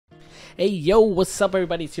Hey yo, what's up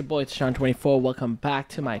everybody, it's your boy Sean24. Welcome back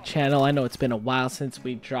to my channel. I know it's been a while since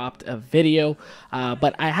we dropped a video,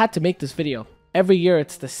 but I had to make this video. Every year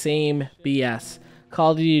it's the same BS.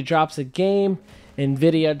 Call of Duty drops a game,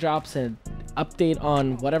 Nvidia drops an update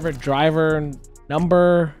on whatever driver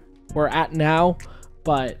number we're at now,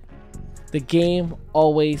 but the game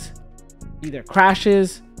always either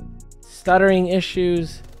crashes, stuttering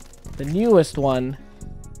issues. The newest one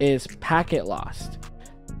is packet lost.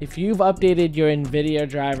 If you've updated your Nvidia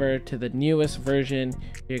driver to the newest version,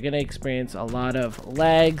 you're going to experience a lot of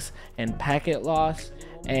lags and packet loss,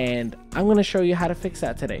 and I'm going to show you how to fix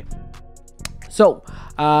that today. So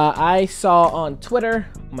I saw on Twitter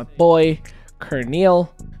my boy Kernil.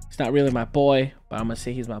 He's not really my boy, but I'm going to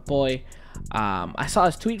say he's my boy. I saw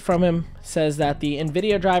his tweet from him, says that the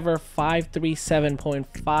Nvidia driver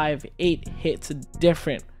 537.58 hits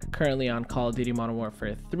different currently on Call of Duty Modern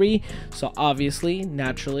Warfare 3. So obviously,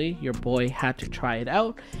 naturally, your boy had to try it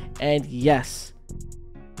out, and yes,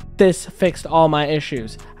 this fixed all my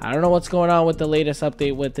issues. I don't know what's going on with the latest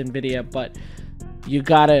update with Nvidia, but you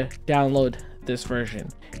gotta download this version.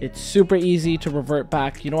 It's super easy to revert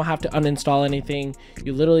back. You don't have to uninstall anything.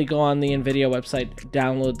 You literally go on the Nvidia website,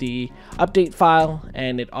 download the update file,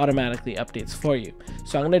 and it automatically updates for you.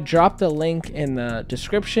 So I'm going to drop the link in the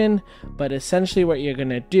description, but essentially what you're going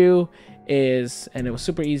to do is, and it was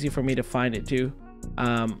super easy for me to find it too,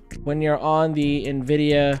 when you're on the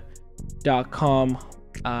nvidia.com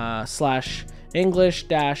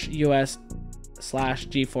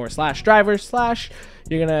 /english-us/GeForce/driver/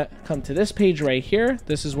 you're gonna come to this page right here.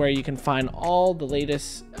 This is where you can find all the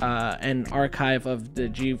latest and archive of the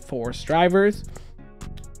GeForce drivers.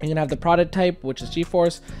 You're gonna have the product type, which is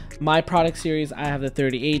GeForce. My product series, I have the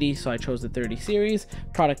 3080, so I chose the 30 series.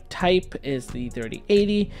 Product type is the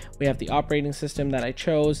 3080. We have the operating system that I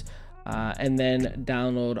chose, and then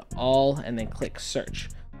download all, and then click search.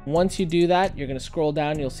 Once you do that, you're going to scroll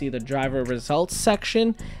down, you'll see the driver results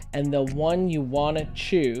section, and the one you want to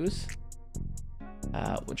choose,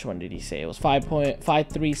 which one did he say? It was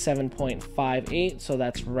 537.58, so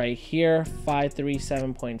that's right here,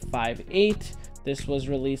 537.58. This was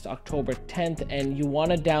released October 10th, and you want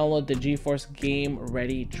to download the GeForce Game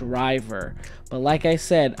Ready driver. But like I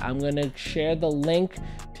said, I'm going to share the link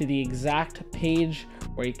to the exact page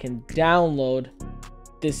where you can download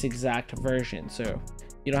this exact version. So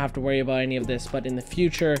you don't have to worry about any of this, but in the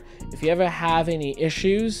future, if you ever have any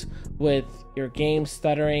issues with your game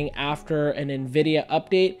stuttering after an Nvidia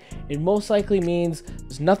update, it most likely means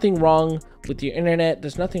there's nothing wrong with your internet,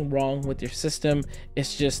 there's nothing wrong with your system.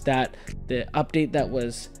 It's just that the update that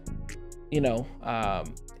was,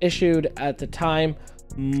 issued at the time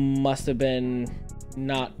must have been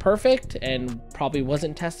not perfect and probably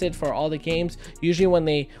wasn't tested for all the games. Usually when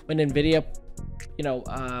Nvidia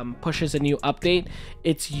pushes a new update,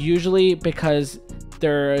 it's usually because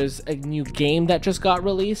there's a new game that just got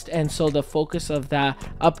released, and so the focus of that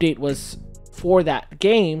update was for that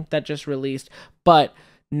game that just released, but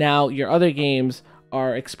now your other games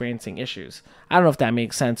are experiencing issues. I don't know if that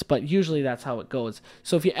makes sense, but usually that's how it goes.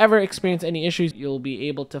 So if you ever experience any issues, you'll be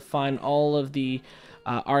able to find all of the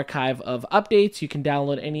archive of updates. You can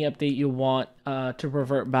download any update you want to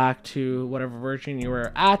revert back to whatever version you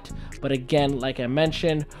were at. But again, like I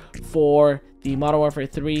mentioned, for the Modern Warfare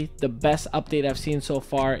 3, the best update I've seen so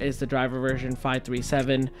far is the driver version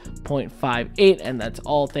 537.58, and that's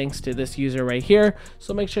all thanks to this user right here.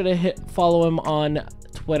 So make sure to follow him on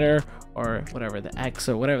Twitter or whatever, the X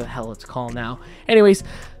or whatever the hell it's called now. Anyways,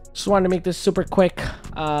 just wanted to make this super quick.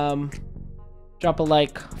 Drop a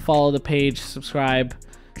like, follow the page, subscribe.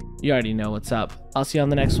 You already know what's up. I'll see you on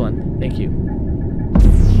the next one. Thank you.